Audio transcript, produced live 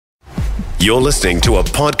You're listening to a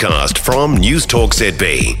podcast from NEWSTALK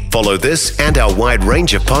ZB. Follow this and our wide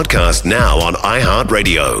range of podcasts now on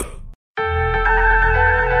iHeartRadio.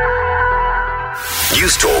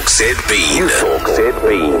 NEWSTALK ZBEEN.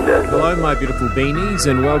 Hello, my beautiful beanies,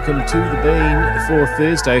 and welcome to the Bean for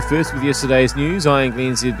Thursday. First with yesterday's news, I am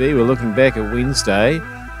Glenn ZB. We're looking back at Wednesday.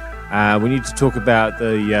 We need to talk about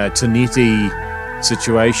the Tanetti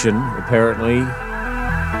situation, apparently,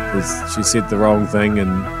 because she said the wrong thing,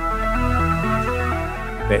 and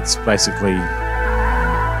that's basically,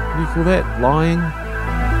 what do you call that? Lying?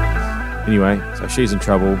 Anyway, so she's in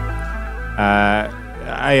trouble.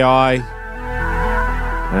 AI,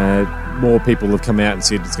 more people have come out and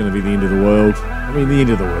said it's going to be the end of the world. I mean, the end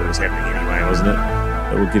of the world was happening anyway, wasn't it?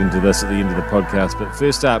 But we'll get into this at the end of the podcast. But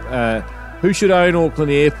first up, who should own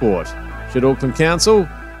Auckland Airport? Should Auckland Council?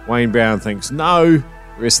 Wayne Brown thinks no.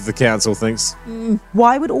 The rest of the council thinks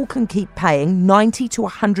Why would Auckland keep paying $90 to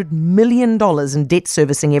 $100 million in debt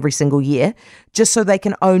servicing every single year just so they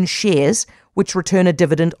can own shares which return a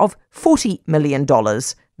dividend of $40 million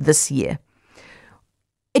this year?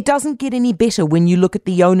 It doesn't get any better when you look at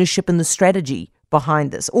the ownership and the strategy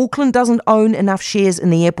behind this. Auckland doesn't own enough shares in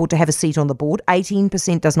the airport to have a seat on the board.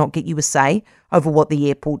 18% does not get you a say over what the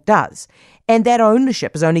airport does. And that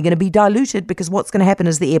ownership is only going to be diluted because what's going to happen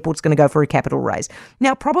is the airport's going to go for a capital raise.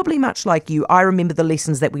 Now, probably much like you, I remember the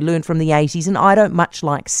lessons that we learned from the 80s, and I don't much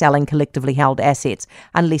like selling collectively held assets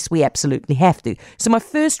unless we absolutely have to. So my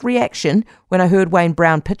first reaction when I heard Wayne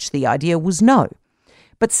Brown pitch the idea was no.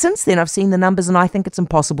 But since then, I've seen the numbers and I think it's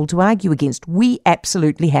impossible to argue against. We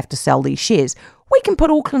absolutely have to sell these shares. We can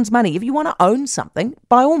put Auckland's money, if you want to own something,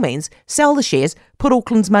 by all means, sell the shares, put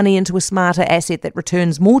Auckland's money into a smarter asset that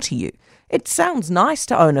returns more to you. It sounds nice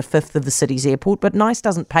to own a fifth of the city's airport, but nice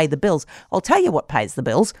doesn't pay the bills. I'll tell you what pays the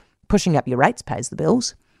bills. Pushing up your rates pays the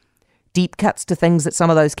bills. Deep cuts to things that some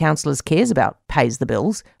of those councillors cares about pays the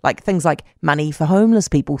bills, like things like money for homeless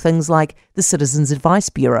people, things like the Citizens Advice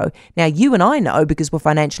Bureau. Now, you and I know, because we're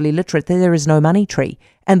financially literate, that there is no money tree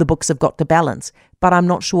and the books have got to balance. But I'm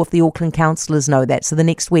not sure if the Auckland councillors know that, so the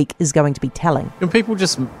next week is going to be telling. Can people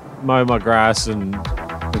just mow my grass and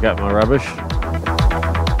pick up my rubbish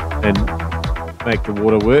and make the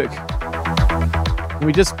water work? Can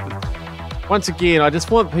we just... Once again, I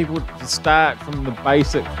just want people to start from the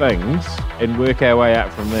basic things and work our way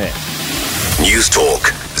up from there. NEWSTALK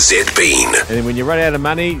ZBEEN. And then when you run out of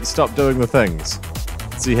money, stop doing the things.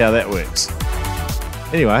 See how that works.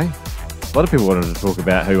 Anyway, a lot of people wanted to talk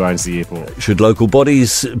about who owns the airport. Should local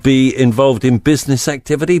bodies be involved in business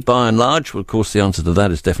activity? By and large, well, of course, the answer to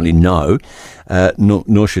that is definitely no.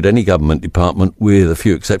 Nor should any government department, with a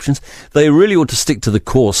few exceptions. They really ought to stick to the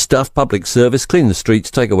core stuff: public service, clean the streets,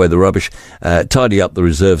 take away the rubbish, tidy up the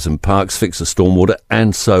reserves and parks, fix the stormwater,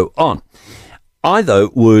 and so on. I, though,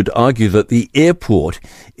 would argue that the airport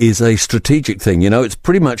is a strategic thing. You know, it's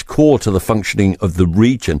pretty much core to the functioning of the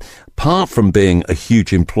region. Apart from being a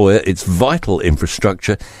huge employer, it's vital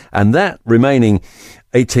infrastructure, and that remaining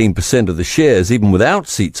 18% of the shares, even without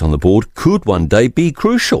seats on the board, could one day be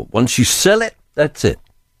crucial. Once you sell it, that's it.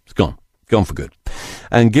 It's gone. Gone for good.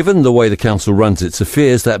 And given the way the council runs its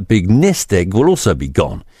affairs, that big nest egg will also be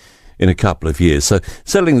gone in a couple of years. So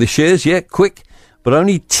selling the shares, yeah, quick, but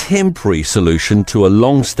only temporary solution to a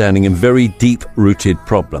long-standing and very deep-rooted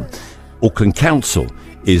problem. Auckland Council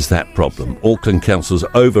is that problem. Auckland Council's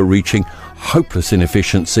overreaching, hopeless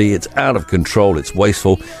inefficiency. It's out of control. It's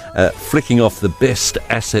wasteful. Flicking off the best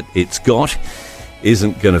asset it's got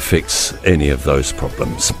isn't going to fix any of those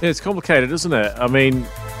problems. Yeah, it's complicated, isn't it? I mean,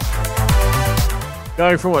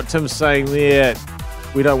 going from what Tim's saying there,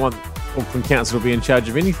 we don't want Auckland Council to be in charge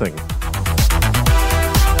of anything.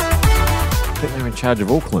 I think they're in charge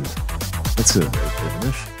of Auckland. That's a very good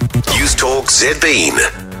finish. NEWSTALK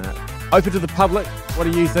ZBEEN. Open to the public. What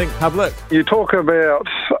do you think, public? You talk about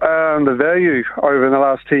the value over the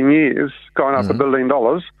last 10 years going up $1 billion.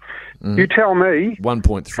 You tell me...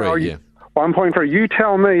 1.3, yeah. 1.3. You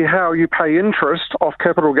tell me how you pay interest off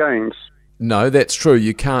capital gains. No, that's true.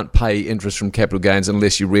 You can't pay interest from capital gains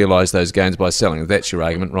unless you realise those gains by selling. That's your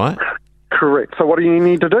argument, right? Correct. So what do you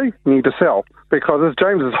need to do? You need to sell. Because as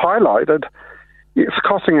James has highlighted, it's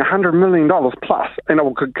costing $100 million plus, and it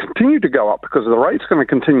will continue to go up because the rate's going to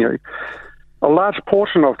continue. A large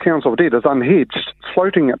portion of council debt is unhedged, it's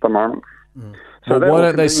floating at the moment. So well, why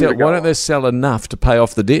don't they sell enough to pay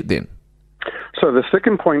off the debt then? So the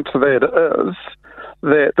second point to that is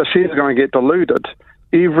that the shares are going to get diluted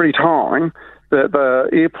every time that the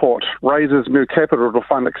airport raises new capital to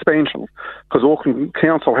fund expansion, because Auckland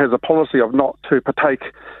Council has a policy of not to partake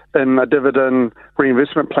in a dividend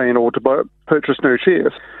reinvestment plan or to purchase new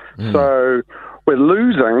shares. So we're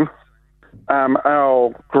losing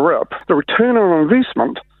our grip, the return on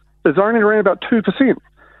investment is only around about 2%.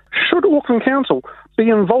 Should Auckland Council be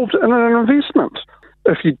involved in an investment?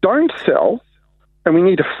 If you don't sell, and we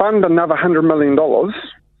need to fund another $100 million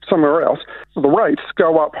somewhere else, the rates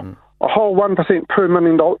go up a whole 1% per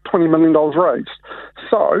 $20 million raised.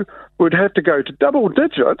 So we'd have to go to double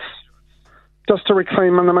digits just to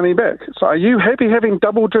reclaim the money back. So are you happy having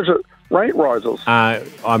double-digit rate rises?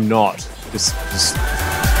 I'm not. Just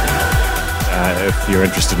if you're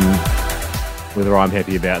interested in whether I'm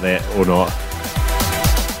happy about that or not.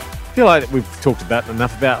 I feel like we've talked about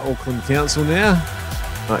enough about Auckland Council now,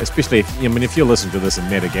 especially if you're listening to this in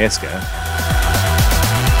Madagascar.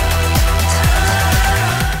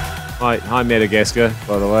 Hi Madagascar,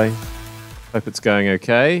 by the way. Hope it's going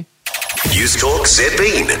okay. NEWSTALK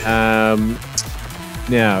ZBEEN.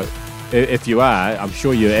 Now, if you are, I'm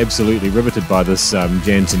sure you're absolutely riveted by this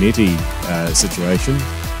Jan Tinetti situation.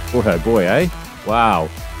 Poor her boy, eh? Wow.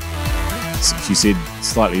 She said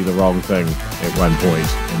slightly the wrong thing at one point,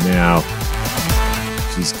 and now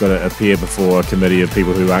she's got to appear before a committee of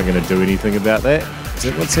people who aren't going to do anything about that. Is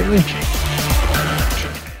that what's happening?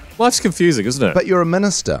 Life's confusing, isn't it? But you're a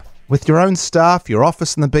minister with your own staff, your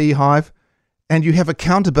office in the beehive, and you have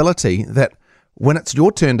accountability that when it's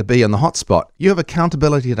your turn to be in the hotspot, you have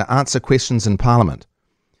accountability to answer questions in Parliament.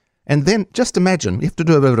 And then just imagine, you have to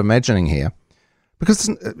do a bit of imagining here, because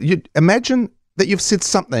you imagine that you've said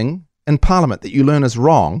something in Parliament that you learn is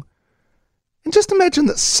wrong, and just imagine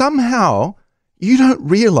that somehow you don't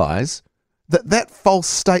realise that that false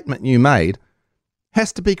statement you made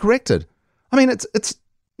has to be corrected. I mean, it's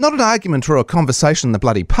not an argument or a conversation in the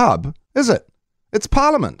bloody pub, is it? It's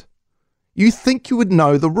Parliament. You think you would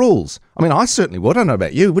know the rules. I mean, I certainly would. I don't know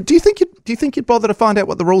about you. But do you think you'd bother to find out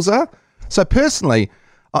what the rules are? So personally,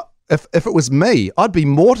 if it was me, I'd be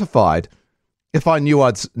mortified if I knew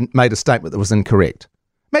I'd made a statement that was incorrect.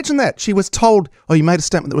 Imagine that. She was told, oh, you made a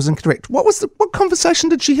statement that was incorrect. What conversation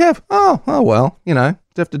did she have? Oh, well, do you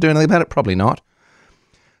have to do anything about it? Probably not.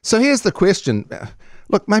 So here's the question.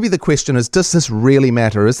 Look, maybe the question is, does this really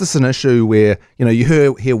matter? Is this an issue where,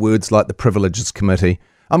 you hear words like the Privileges Committee?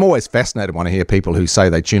 I'm always fascinated when I hear people who say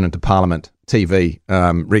they tune into Parliament TV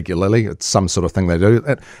regularly. It's some sort of thing they do.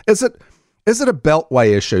 Is it a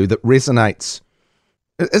beltway issue that resonates?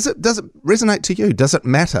 Does it resonate to you? Does it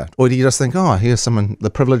matter? Or do you just think, oh, here's someone, the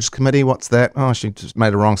Privileges Committee, what's that? Oh, she just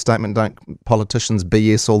made a wrong statement. Don't politicians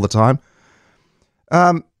BS all the time?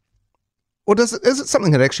 Or is it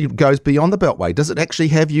something that actually goes beyond the beltway? Does it actually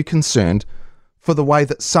have you concerned for the way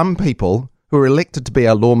that some people who are elected to be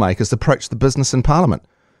our lawmakers approach the business in Parliament?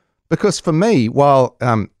 Because for me, while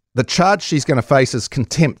the charge she's going to face is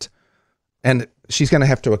contempt, and she's going to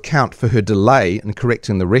have to account for her delay in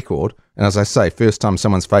correcting the record, and as I say, first time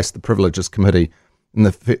someone's faced the Privileges Committee in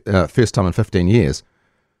the first time in 15 years,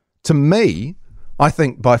 to me, I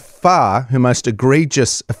think by far her most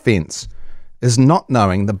egregious offence is not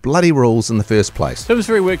knowing the bloody rules in the first place. Tim's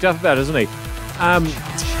very worked up about it, isn't he?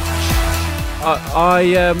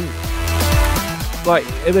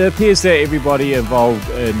 It appears that everybody involved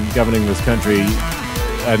in governing this country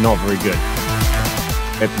are not very good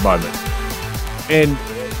at the moment. And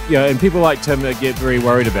people like Tim get very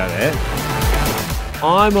worried about that.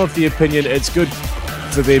 I'm of the opinion it's good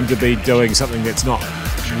for them to be doing something that's not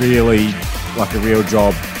really like a real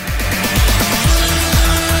job.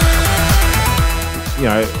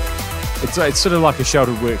 It's sort of like a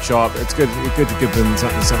sheltered workshop. It's good to give them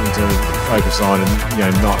something to focus on,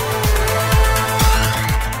 and not.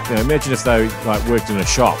 Imagine if they worked in a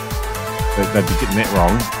shop, they'd be getting that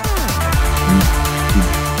wrong.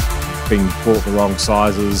 Being bought the wrong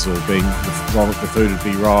sizes, or the food would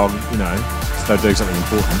be wrong. If they're doing something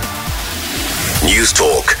important.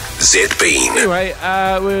 NEWSTALK ZBEEN. Anyway,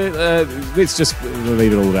 let's just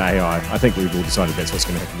leave it all about AI. I think we've all decided that's what's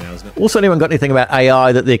going to happen now, isn't it? Also, anyone got anything about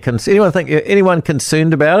AI that anyone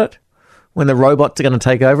concerned about it when the robots are going to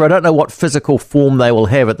take over? I don't know what physical form they will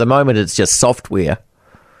have. At the moment, it's just software.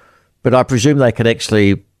 But I presume they could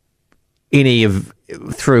actually,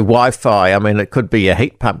 through Wi-Fi, I mean, it could be a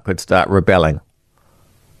heat pump could start rebelling.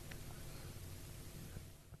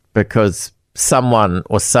 Because someone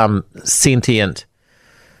or some sentient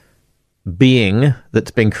being that's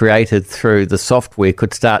been created through the software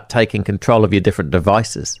could start taking control of your different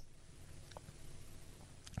devices.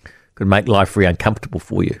 Could make life very uncomfortable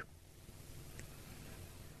for you.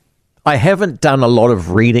 I haven't done a lot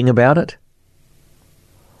of reading about it.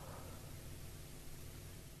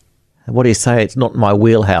 What do you say? It's not my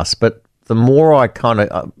wheelhouse, but the more I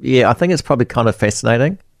I think it's probably kind of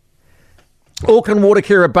fascinating. Auckland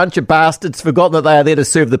Watercare are a bunch of bastards, forgotten that they are there to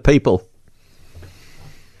serve the people.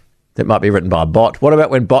 It might be written by a bot. What about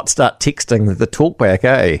when bots start texting the talkback,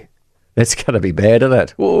 eh? That's going to be bad, isn't it?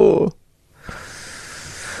 Whoa.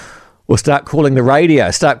 Or start calling the radio,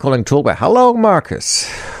 start calling talkback. Hello,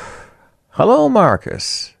 Marcus. Hello,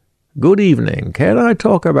 Marcus. Good evening. Can I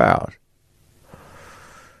talk about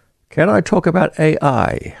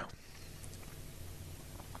AI?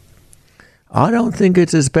 I don't think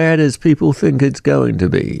it's as bad as people think it's going to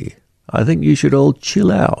be. I think you should all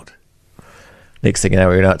chill out. Next thing you know,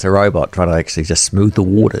 it's a robot trying to actually just smooth the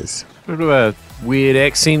waters. Bit of a weird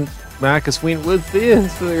accent Marcus went with there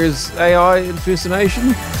for his AI impersonation.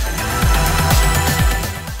 I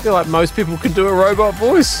feel like most people can do a robot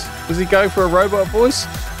voice. Does he go for a robot voice?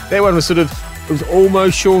 That one was it was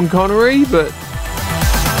almost Sean Connery, but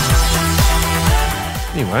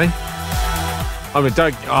anyway. I mean,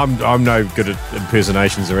 I'm no good at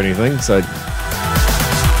impersonations or anything, so.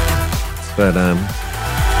 But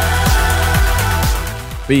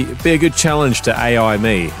be a good challenge to AI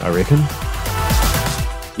me, I reckon.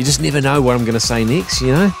 You just never know what I'm going to say next,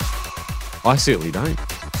 you know. I certainly don't.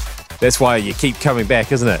 That's why you keep coming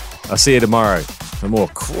back, isn't it? I'll see you tomorrow for more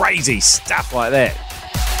crazy stuff like that,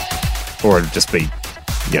 or it'll just be,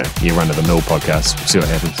 your run-of-the-mill podcast. We'll see what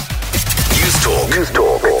happens.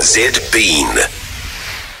 NEWSTALK ZBEEN.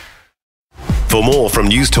 For more from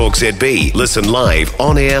NEWSTALK ZB, listen live,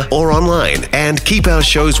 on air or online, and keep our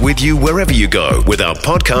shows with you wherever you go with our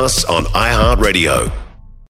podcasts on iHeartRadio.